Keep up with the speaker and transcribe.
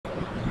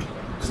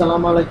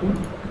আসসালামু আলাইকুম।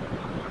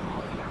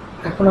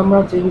 এখন আমরা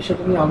যে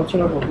বিষয়টা নিয়ে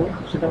আলোচনা করব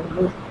সেটা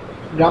হলো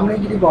গ্রাম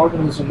নেগেটিভ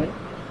অর্গানিজমে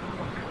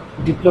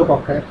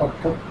ডিপ্লোকক্কায়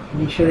অর্থাৎ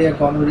নিশেরিয়া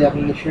গনোরিয়া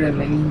এবং নিশেরিয়া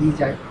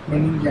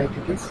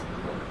মেনিনজাইটিস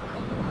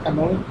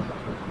এবং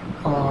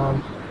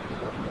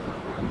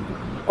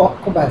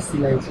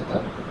কক্কোব্যাসিলাই যেটা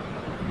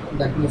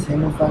দ্যাট মিনস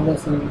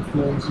হেমোফাইলাস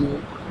ইনফ্লুয়েঞ্জি,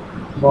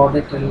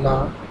 বর্ডেটেল্লা,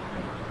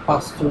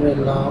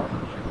 পাস্টোরেল্লা,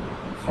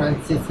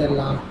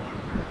 ফ্রান্সিসেল্লা,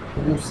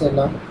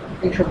 রুসেলা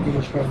এইসব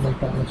জিনিস নিয়ে আমরা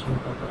একটা আলোচনা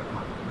করবো।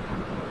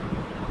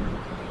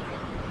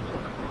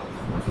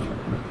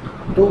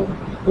 তো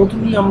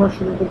প্রথমেই আমরা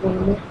শুরু করবো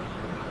হলো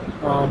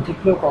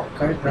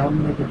ডিপ্লোকক্কায় গ্রাম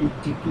নেগেটিভ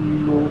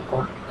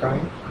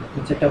ডিপ্লোকক্কায়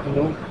যেটা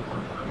হলো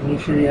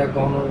নিশেরিয়া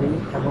গনোরি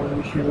এবং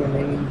নিশেরিয়া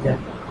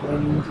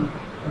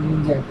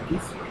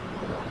মেনিনজাইটিস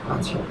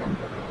আছে।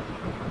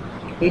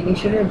 এই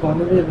নিশেরিয়া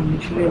গনোরি এবং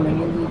নিশেরিয়া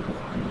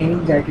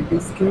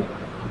মেনিনজাইটিসকে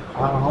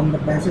on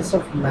the basis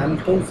of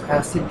maltose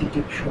acid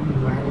detection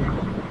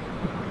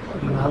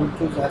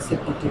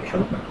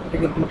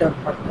এটাকে দুটা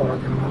ভাগ করা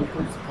যায়।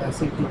 maltose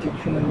acid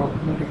ডিটেকশনের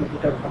মাধ্যমে এটাকে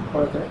দুটা ভাগ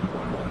করা যায়।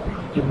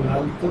 যে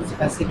maltose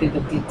acid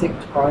এটা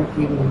ডিটেক্ট হয়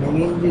in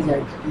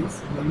meningitis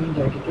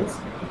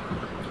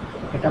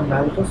এটা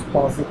maltose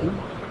positive.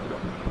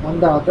 on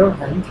the other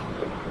hand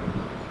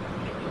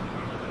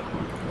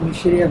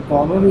নিশেরিয়া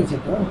গনোরি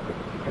যেটা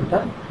এটা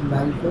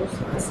maltose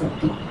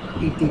acid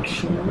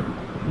ডিটেকশন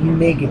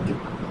নেগেটিভ।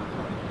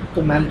 তো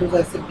maltose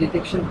acid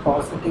ডিটেকশন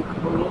পজিটিভ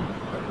হলো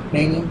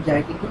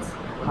মেনিনজাইটিস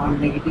আর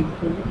নেগেটিভ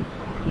হলো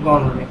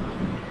গনোরিয়া,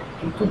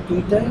 কিন্তু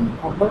দুইটাই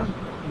আবার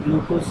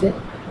গ্লুকোজে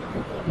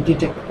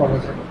ডিটেক্ট করা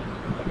যায়।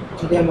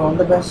 যদি আমি on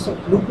the basis of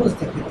glucose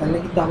দেখি তাহলে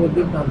কিন্তু আমি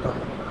বিভ্রান্ত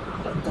হব,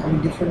 কিন্তু আমি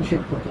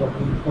ডিফারেন্সিয়েট করতে পারবো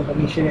কোনটা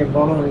নিশেরিয়া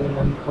গনোরিয়া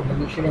এবং কোনটা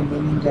নিশেরিয়া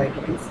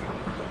মেনিনজাইটিস।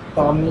 তো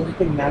আমি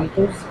যদি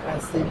maltose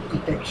acid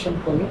ডিটেকশন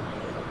করি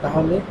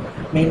তাহলে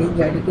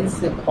মেনিনজাইটিস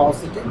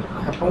পজিটিভ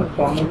এবং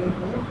গনোরিয়া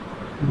হলো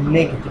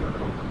নেগেটিভ।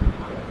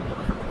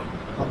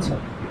 আচ্ছা,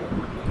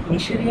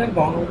 নিশেরিয়া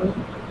গনোরিয়া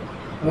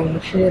এবং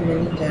নিশেরিয়া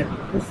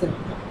মেনিনজাইটিস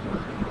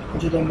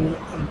যদি আমি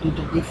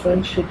দুটো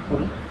ডিফারেন্সিয়েট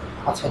করি,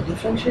 আচ্ছা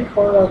ডিফারেন্সিয়েট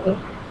করার আগে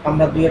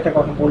আমরা দুই একটা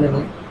কথা বলে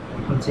নিই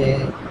যে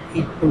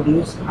it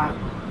produces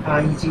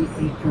IgA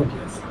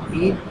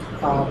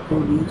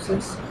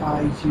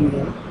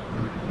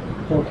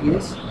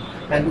protease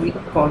and it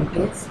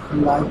contains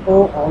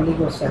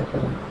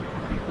lipo-oligosaccharide.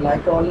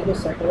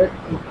 Lipo-oligosaccharide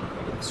is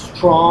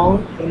strong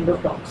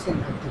endotoxin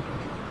activity.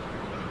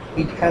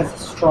 It has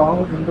strong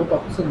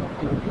endotoxin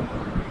activity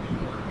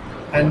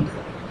and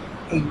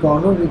এই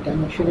গনোরিটা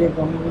নিশেরিয়া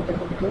গনোরিটা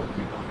কিন্তু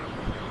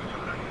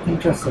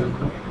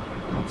ইন্ট্রাসেলুলার।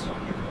 আচ্ছা,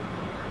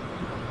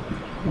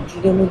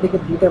 যদি আমি এদিকে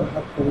দুইটা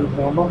ভাগ করি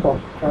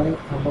গনোকক্কাই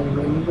এবং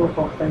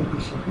মেনিঙ্গোকক্কাই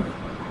হিসেবে,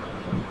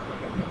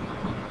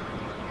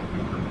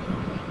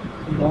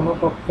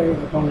 গনোকক্কাই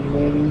এবং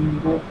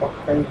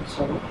মেনিঙ্গোকক্কাই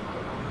হিসাবে,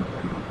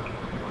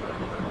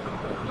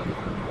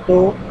 তো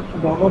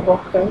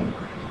গনোকক্কাই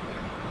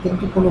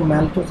কিন্তু কোনো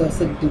maltose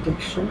acid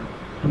ডিটেকশন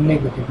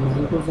নেগেটিভ,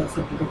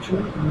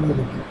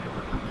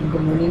 কিন্তু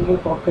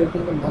মেনিঙ্গোকক্কাই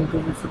কিন্তু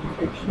maltose acid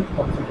ডিটেকশন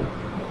পজিটিভ।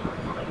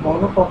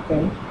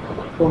 গনোকক্কাই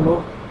কোনো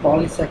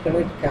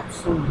পলিস্যাকারাইড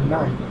ক্যাপসুল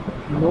নাই,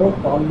 no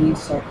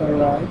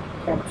polysaccharide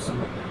capsule.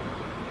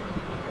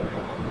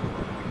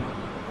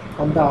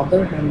 On the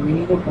other hand,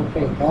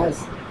 meningococci has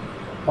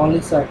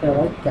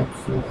polysaccharide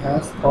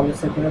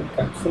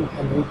capsule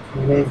and it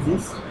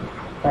resists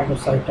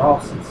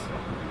phagocytosis.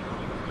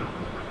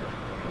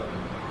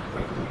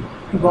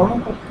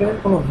 গনোকক্কার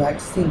কোনো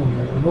ভ্যাকসিন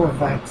নেই, no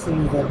vaccine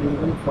is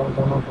available for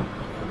গনোকক্কা।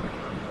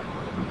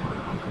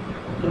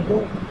 কিন্তু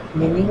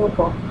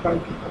মেনিঙ্গোকক্কাই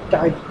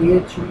type B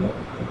এর জন্য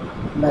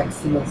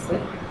vaccine আছে,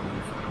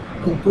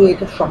 কিন্তু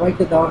এটা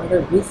সবাইকে দেওয়া একটা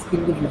রিস্ক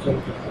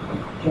ইন্ডিভিজুয়ালকে থাকে,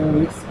 যারা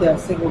রিস্কে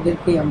আছে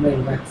ওদেরকেই আমরা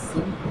এই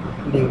ভ্যাকসিন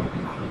দিই।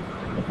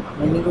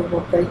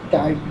 মেনিঙ্গোকক্কাই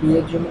টাইপ বি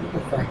এর জন্য কিন্তু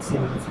ভ্যাকসিন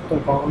আছে, তো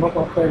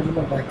গনোকক্কার জন্য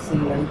ভ্যাকসিন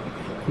নাই।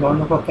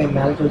 গনোকক্কাই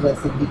maltose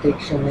acid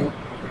ডিটেকশনে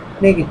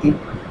নেগেটিভ,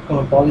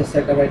 কোনো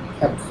পলিস্যাকারাইড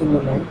ক্যাপসুলও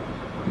নাই।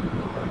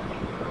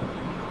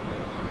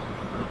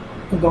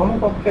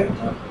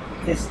 গনোকক্কাইটা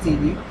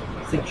এসটিডি,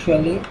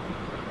 সেক্সুয়ালি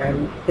অ্যান্ড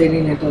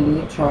পেরিনেটালি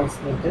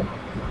ট্রান্সমিটেড,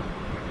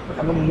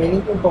 এবং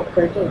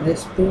মেনিঙ্গোকক্কাইটা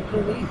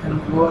রেসপিরেটরি অ্যান্ড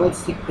ওরাল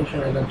সিক্রেশন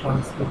এটা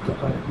ট্রান্সমিটেড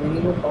হয়।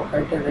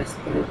 মেনিঙ্গোকক্কাইটা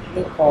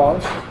রেসপিরেটরি অর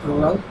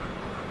ওরাল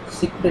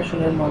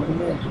সিক্রেশনের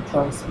মাধ্যমে এটা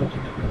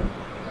ট্রান্সমিটেড হয়।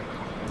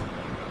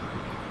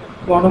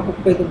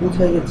 গনোকক্কাই তো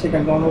বোঝাই যাচ্ছে এটা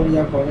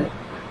গনোরিয়া করে,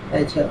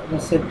 এছাড়া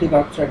সেপটিক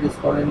আর্থ্রাইটিস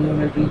করে,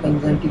 নিওনেটাল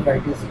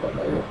কনজাংটিভাইটিস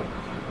করে,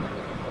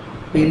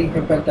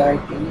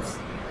 পেরিহেপাটাইটিস।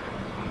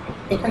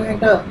 এখানে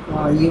একটা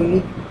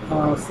ইউনিক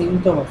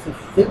সিমটম আছে,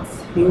 ফিক্স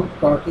হিউব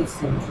কার্টিস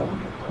সিনড্রোম।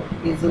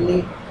 ইজিলি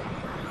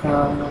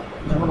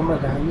যখন আমরা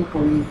গাইনি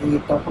করি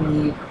তখন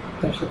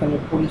তার সাথে আমি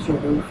পরিচয়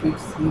হই,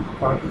 ফিক্স হিউব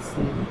কার্টিস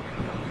সিনড্রোম।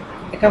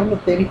 এটা হলো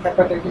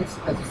পেরিহেপাটাইটিস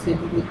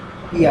অ্যাসোসিয়েটেড উইথ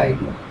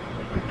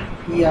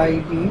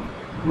পিআইডি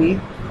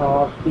উইথ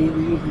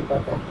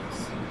পেরিহেপাটাইটিস।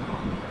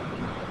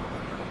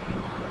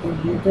 এই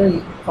দুইটাই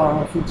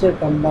ফিচার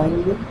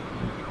কম্বাইনলি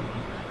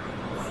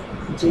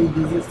যেই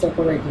ডিজিজটা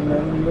করে এটার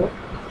নাম হলো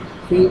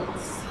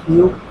fits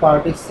you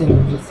partition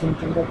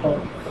symptomটা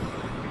করে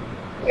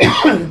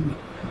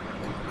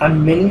আর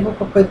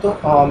মেনিনগোককে তো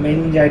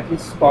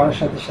মেনিনজাইটিস করার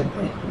সাথে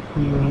সাথে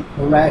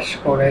র্যাশ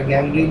করে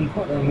গ্যাংগ্রিন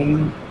করে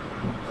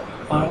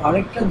আর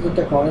আরেকটা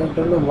যেটা করে এটা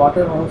হলো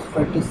water house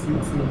ফেটিসিং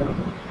syndrome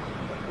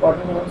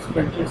water house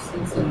ফেটিসিং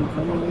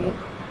syndrome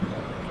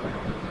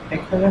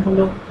এখানে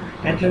হলো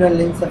অ্যাড্রিনাল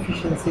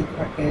ইনসাফিসিয়েন্সি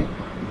থাকে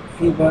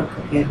ফিভার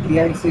থাকে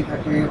ডিআইসি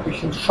থাকে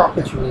পেশেন্ট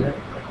শকে চলে যায়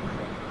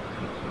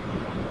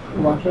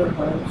water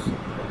house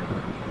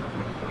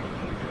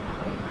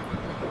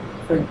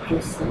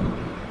ফেটিসিং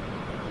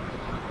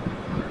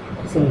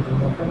syndrome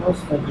water house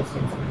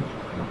ফেটিসিং syndrome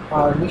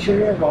আর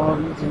মিশরীয়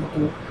গণনা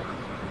যেহেতু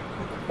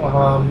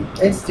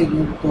STD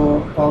তো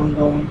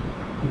কন্ডোম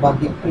বা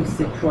decrease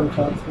sexual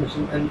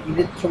transmission and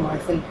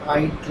erythromycin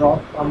I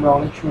drop আমরা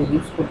অনেক সময়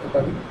ইউজ করতে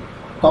পারি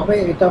তবে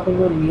এটা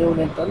হলো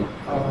নিওনেটাল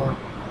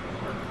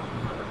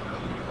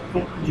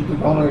যদি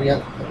গনোরিয়া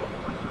থাকে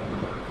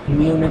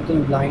নিওনেটাল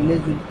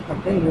ব্লাইন্ডনেস যদি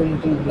থাকে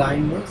নিওনেটাল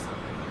ব্লাইন্ডনেস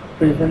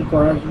প্রিভেন্ট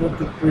করার জন্য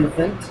টু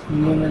প্রিভেন্ট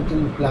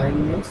নিওনেটাল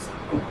ব্লাইন্ডনেস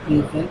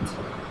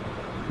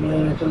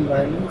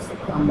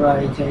আমরা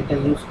এই যে এটা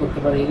ইউজ করতে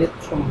পারি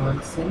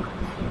ইরিথ্রোমাইসিন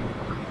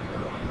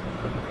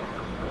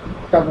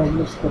আমরা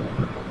ইউজ করি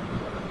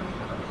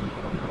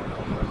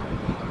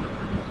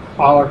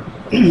আর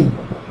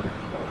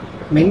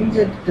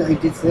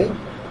মেনিনজাইটিসে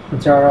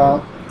যারা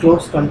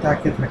ক্লোজ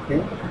কন্ট্যাক্টে থাকে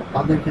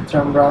তাদের ক্ষেত্রে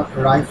আমরা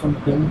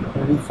রাইফাম্পিন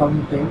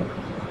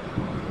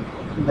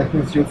that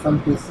means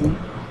rifampicin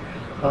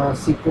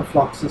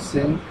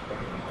ciprofloxacin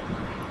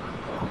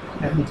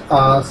and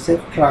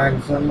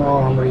সেফট্রাক্সনও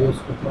আমরা ইউজ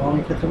করতে পারি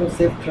অনেক ক্ষেত্রে আমরা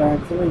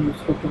সেফট্রাক্সনও ইউজ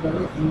করতে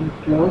পারি in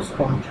close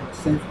contact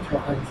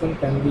সেফট্রাক্সন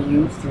can be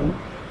used in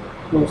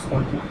close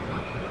contact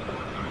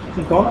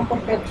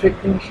গণপক্ষের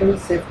treatment হিসেবে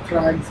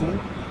সেফট্রাক্সন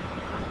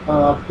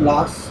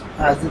plus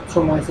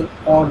azithromycin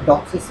or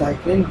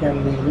doxycycline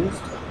can be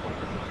used.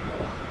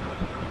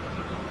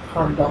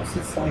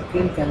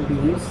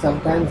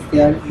 Sometimes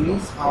there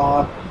is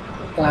a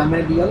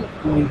chlamydial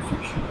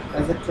co-infection.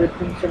 As a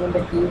treatment, we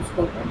can use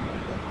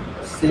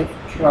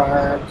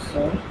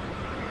ceftriaxone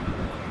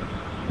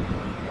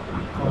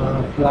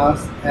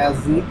plus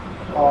azit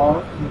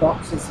or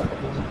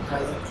doxycycline,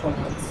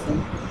 azithromycin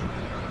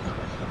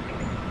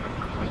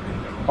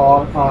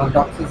or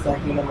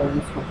doxycycline আমরা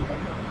use করতে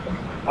পারি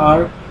আর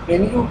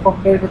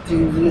মেনিনগোককের ক্ষেত্রে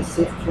usually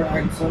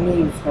সেফট্রাক্সন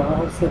use করা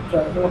হয়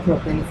সেফট্রাক্সন অথবা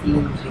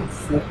penicillin G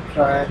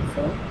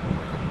সেফট্রাক্সন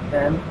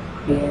and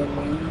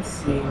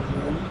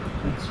penicillin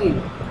G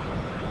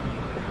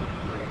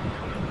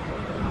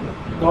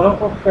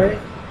গণকক্ষে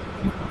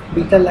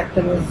beta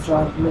lactamase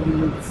ড্রাগগুলো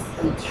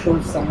it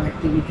shows some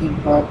activity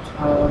but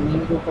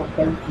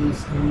meningococcal is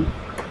weak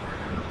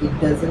it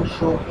doesn't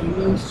show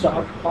any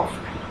sort of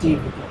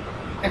activity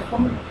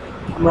এখন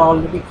আমরা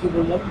already কি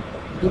বললাম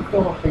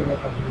ডিপ্লোককের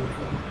কথা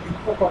বলছি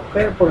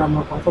ডিপ্লোককের পর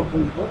আমরা কথা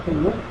বলবো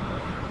হলো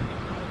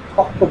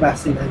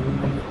কক্কোব্যাসিলি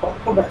মানে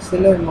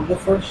কক্কোব্যাসিলের মধ্যে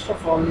ফার্স্ট অফ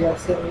অল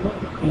আছে হলো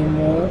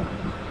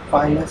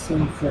হেমোফাইলাস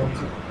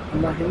ইনফ্লুয়েঞ্জা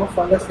আমরা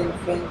হেমোফাইলাস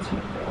ইনফ্লুয়েঞ্জা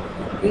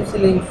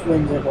ইউজুয়ালি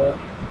ইনফ্লুয়েঞ্জা বলে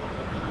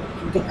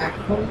কিন্তু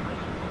এখন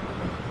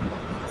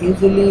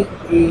ইউজুয়ালি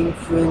এই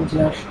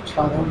ইনফ্লুয়েঞ্জার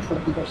সাধারণ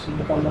সর্দি কাশি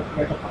আমরা খুব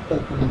একটা পাত্তা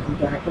করি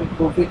কিন্তু এখন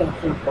কোভিড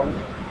আসার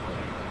পরে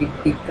it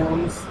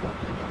becomes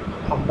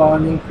a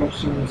burning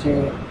question যে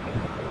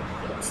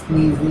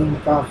স্নিজিং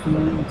কাফিং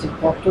যে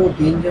কত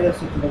ডেঞ্জারাস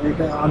হতে পারে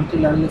এটা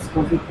আনটিল আনলেস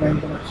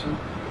কোভিড-19 আসে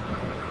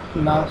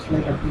না আসলে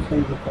এটা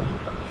বুঝাই যেত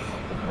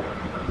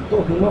তো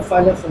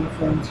হেমোফাইলাস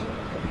ইনফ্লুয়েঞ্জা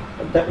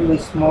এটা হলো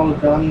small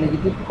gram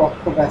negative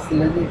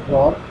কক্কোব্যাসিলারি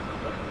broad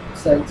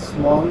size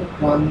small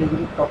gram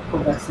negative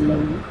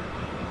কক্কোব্যাসিলারি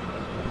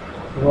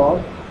broad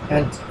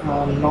and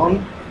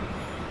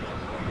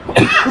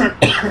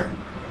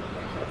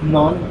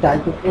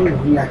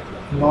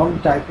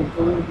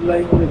non-typical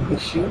গুলাই হলে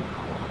বেশি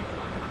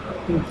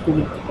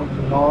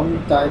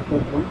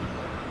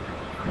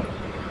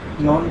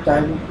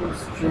non-typical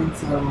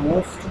strains are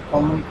most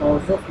common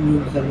cause of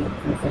nasal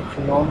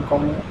infection.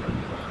 Non-common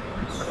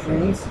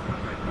strains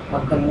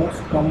are the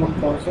most common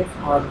cause.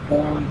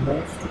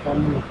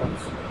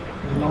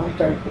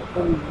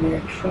 Non-typical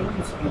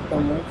reactions are the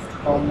most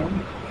common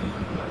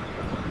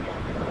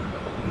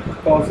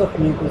cause of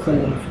mucosal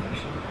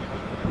infection.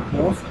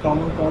 Most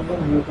common cause of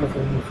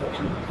mucosal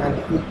infection and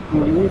it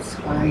produces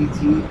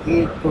IgA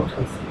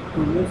protein.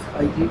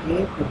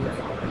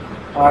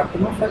 R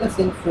Haemophilus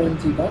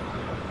influenza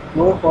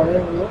grow করে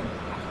হলো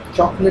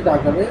chocolate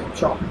আকার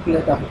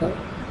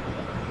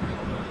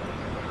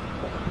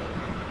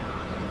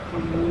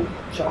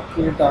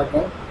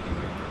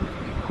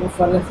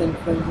Haemophilus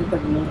influenza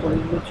grow করে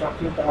হলো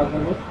chocolate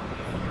আকারে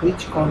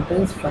which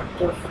contains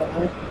factor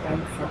 5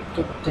 and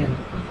factor 10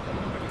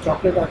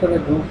 chocolate আকারে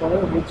grow করে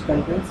which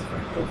contains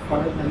factor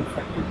 5 and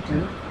factor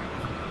 10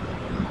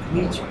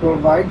 which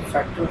provide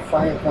factor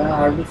 5 via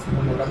RBC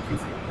মনে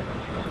রাখিস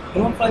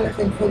হেমোফাইলাস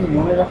ইনফ্লুয়েঞ্জা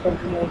মনে রাখার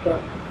জন্য এটা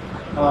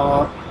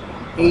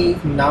এই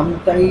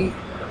নামটাই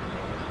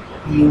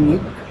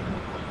ইউনিক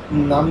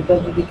নামটা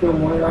যদি কেউ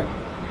মনে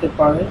রাখতে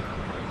পারে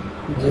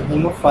যে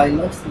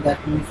hemophilus, that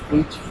means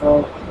H for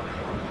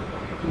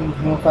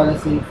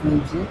hemophilus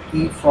influenza,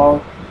 E for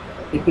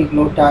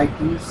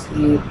epiglottitis,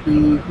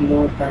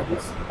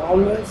 epiglottitis.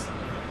 Always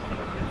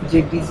যে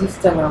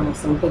ডিজিজটা নাম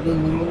আছে ওটা দিয়ে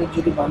নিউমোনিক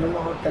যদি বানানো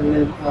হয় তাহলে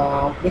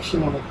বেশি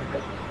মনে থাকে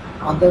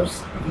আদার্স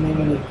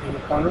নিউমোনিক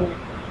থেকে, কারণ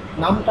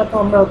নামটা তো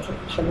আমরা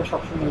সামনে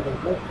সবসময়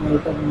দেখবো, তো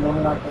এটা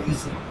মনে রাখা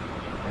easy.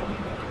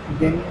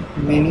 Then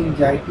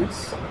meningitis,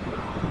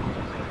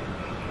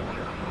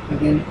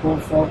 then O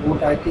for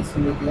otitis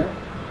media,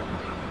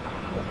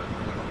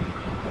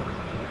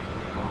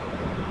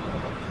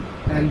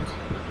 and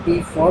P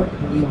for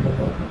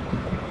pneumonia.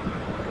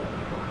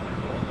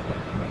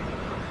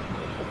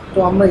 তো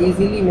আমরা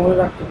ইজিলি মনে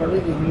রাখতে পারি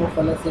যে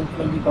Haemophilus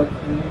influenza,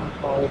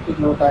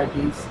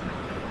 epiglottitis,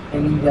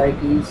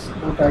 meningitis,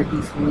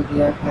 otitis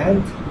media,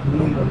 and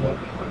pneumonia.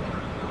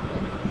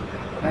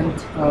 And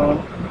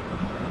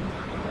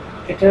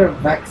এটার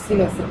ভ্যাকসিন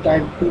আছে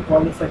টাইপ 2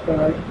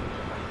 পলিস্যাকারাইড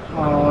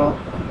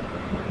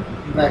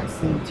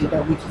ভ্যাকসিন, যেটা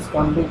which is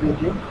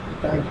conjugated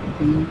type B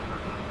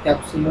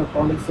capsular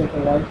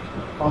polysaccharide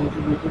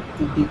contributed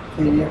to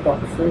diphtheria,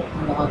 toxoid,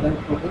 and other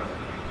products,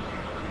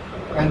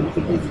 and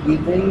it is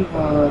given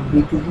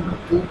between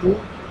 2 to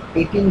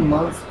 18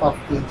 months of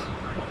age.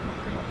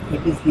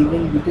 It is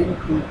given between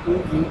 2 to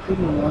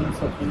 18 months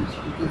of age.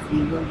 It is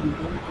given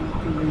between 2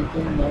 to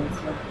 18 months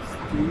of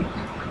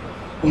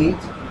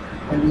age,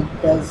 and it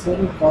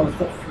doesn't cause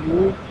the flu,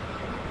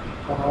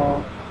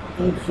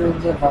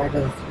 influenza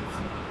virus.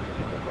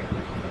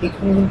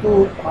 এখানে কিন্তু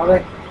আর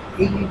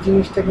এই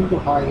জিনিসটা কিন্তু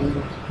হয়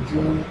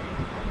যে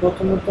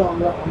প্রথমত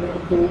আমি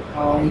কিন্তু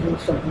এই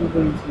জিনিসটা ভুল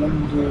করেছিলাম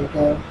যে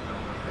এটা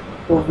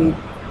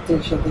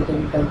কোভিডের সাথে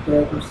এটাকে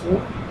কম্পেয়ার করছি,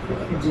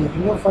 যে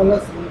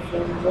Haemophilus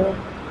influenza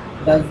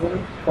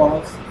doesn't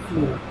cause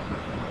flu,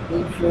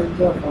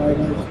 influenza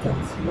virus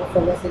does.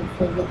 Hemophilus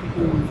influenza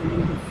থেকে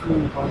usually flu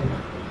হয় না।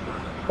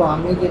 তো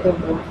আমি যেটা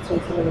বলতে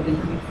চাইছিলাম এটা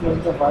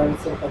ইনফ্লুয়েঞ্জা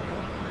ভাইরাসের কথা,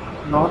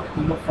 not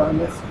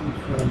hemophilus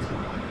influenza.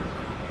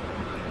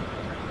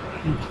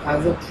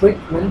 As a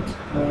treatment,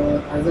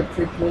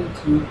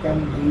 you can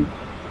give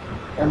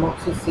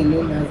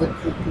amoxicillin. As a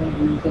treatment,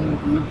 you can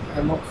give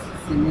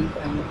amoxicillin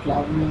and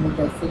clavulanic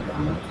acid,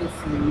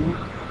 amoxicillin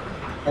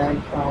and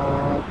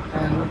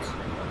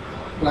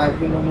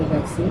clavulanic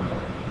acid.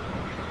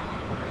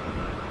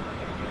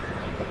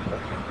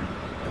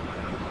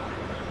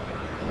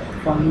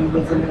 For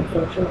mucosal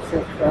infection,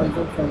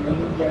 ceftriaxone for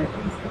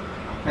meningitis,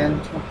 and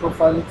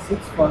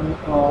prophylaxis for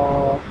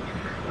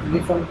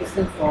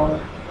rifampicin for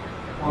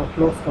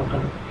close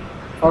contact.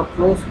 For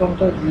close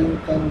contact, you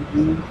can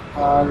give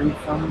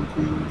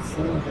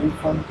rifampicin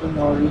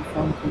or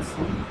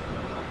rifampicin.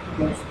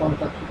 Close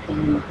contact people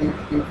will take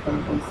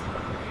rifampicin.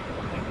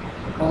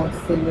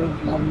 Amoxicillin,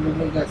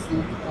 clavulanic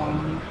acid,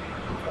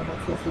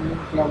 amoxicillin,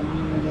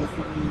 clavulanic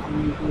acid is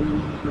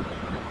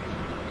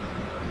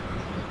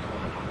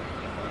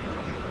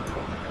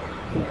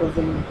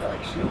mucosal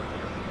infection.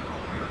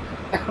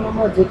 এখন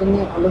আমরা যেটা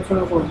নিয়ে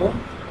আলোচনা করব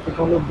সেটা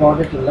হলো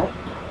বর্ডেটেলা,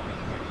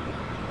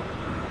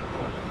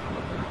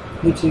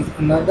 which is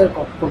another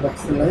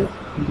coccobacilli.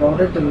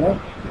 Bordetella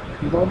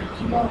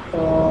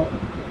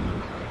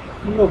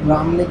হলো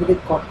gram negative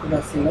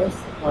coccobacillus.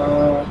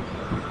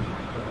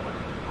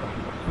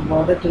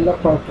 বর্ডেটেলা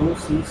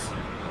পার্টোসিস,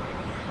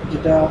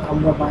 যেটা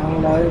আমরা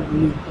বাংলায়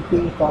বলি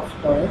হুপিং কফ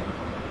করে,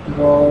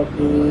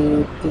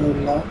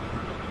 বর্ডেটেলা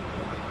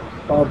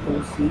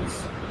পার্টোসিস,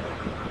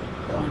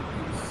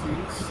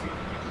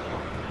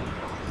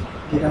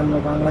 যেটা আমরা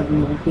বাংলায়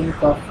বলি হুপিং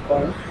কফ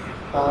করে।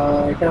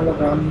 এটা হলো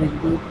gram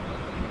negative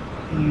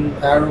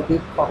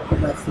aerobic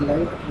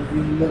coccobacilli.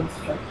 Virulence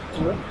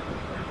factor.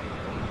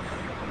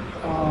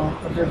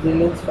 The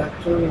virulence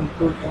factor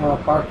include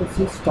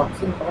pertussis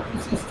toxin.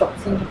 Pertussis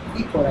toxin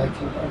কি করে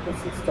actually?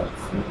 Pertussis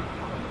toxin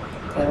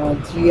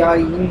GI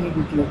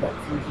inhibitory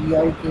toxin,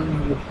 GI কে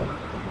inhibit করে,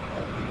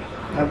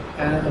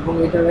 এবং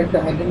এটার একটা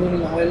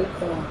অ্যাডেনিলাইল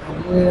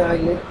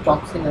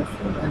টক্সিন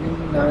আছে,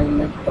 অ্যাডেনিলাইল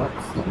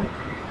টক্সিন,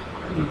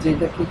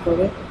 যেটা কি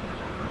করে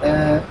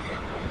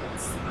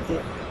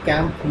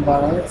ক্যাম্প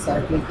বাড়ায়,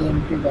 সাইক্লিক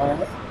এমপি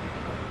বাড়ায়।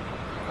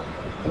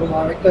 এবং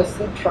আরেকটা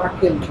আছে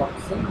ট্রাকিয়াল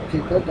টক্সিন,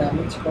 যেটা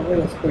ড্যামেজ করে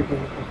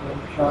respiratory system.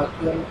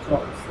 Tracheal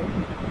toxin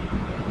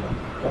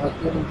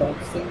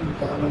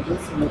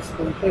damages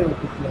respiratory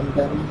epithelium,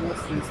 damages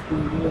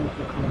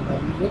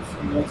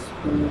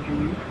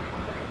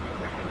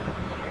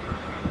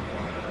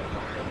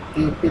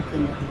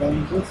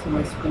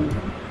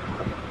respiratory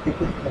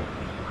epithelium.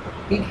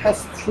 It has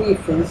three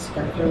phases: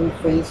 catarrhal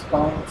phase,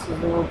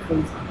 paroxysmal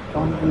phase,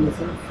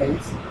 convalescent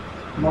phase.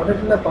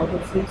 Bordetella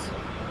pertussis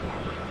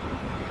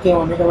কে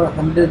অনেক আবার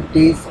 100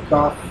 days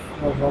কাফ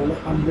বলে,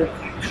 100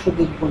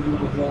 দিন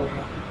পর্যন্ত জ্বর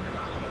হয়।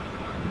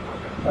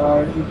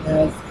 It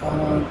has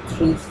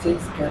three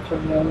stages: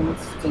 catarrhal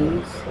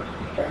stage,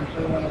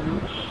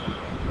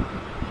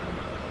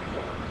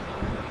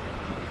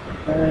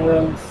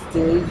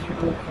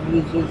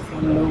 which is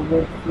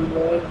low-grade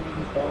fever,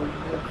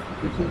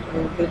 which is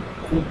low-grade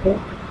fever,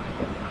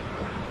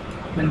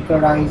 and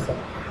coryza.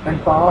 and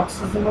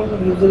paroxysmal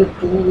usually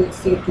 2 weeks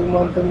থেকে 2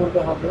 মান্থের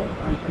মধ্যে হবে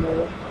আর এখানে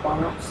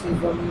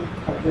paroxysm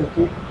থাকবে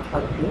হুক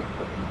থাকবে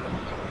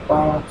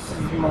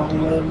paroxysmal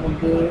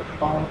মধ্যে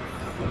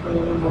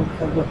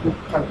থাকবে হুক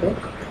থাকবে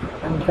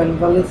and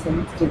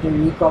convalescent যেটা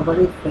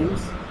recovery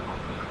phase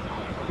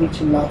which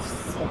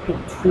lasts up to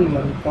 3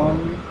 months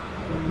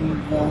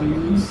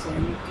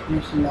convalescent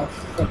which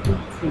lasts up to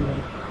 3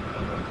 months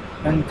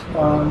and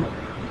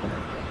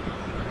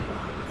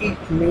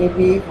it may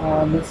be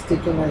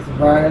mistaken as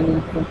viral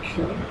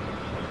infection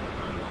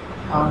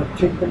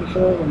treatment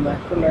for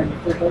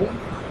macrolactatory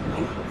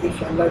if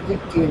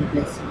allergic to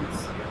blessings.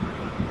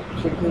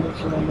 Treatment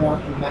for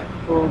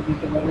macro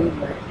dietary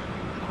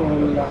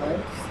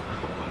macrolides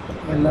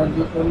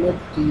allergic to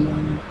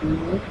TMP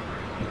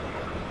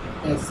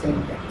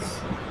SLX.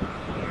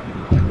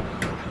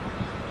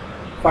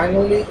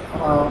 Finally,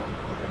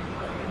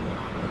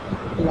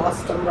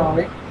 last আমরা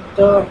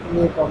আরেকটা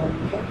নিয়ে কথা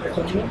বলবো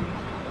এটা নিয়ে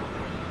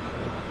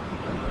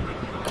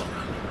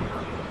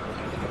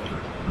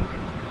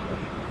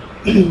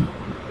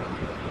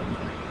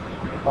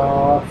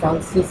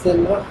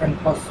Francisella and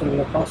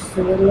Pastorella.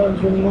 Pastorellaর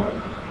জন্য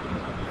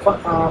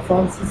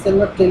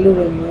Francisella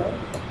teluremia,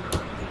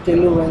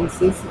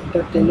 telurensis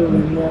এটা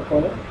teluremia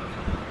করে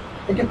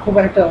এটা খুব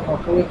একটা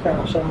পরীক্ষায়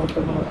আসার মতো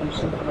কোনো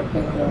কোশ্চেন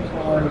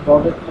আর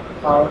বডের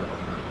আর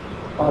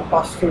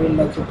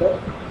Pastorella যেটা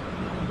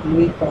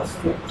লুই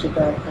পাস্তুর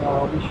যেটা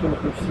অবশ্যই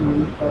করছি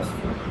লুই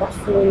পাস্তুর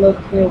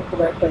পাস্তুরেল্লাকে খুব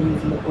একটা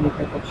ইউজলি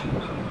পরীক্ষা করছি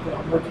তো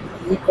আমরা যদি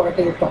এই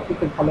কয়েকটা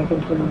টপিকে ভালো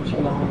করে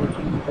ইনশাআল্লাহ আমাদের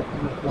জন্য তখন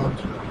প্ল্যান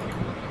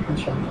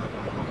ইনশাআল্লাহ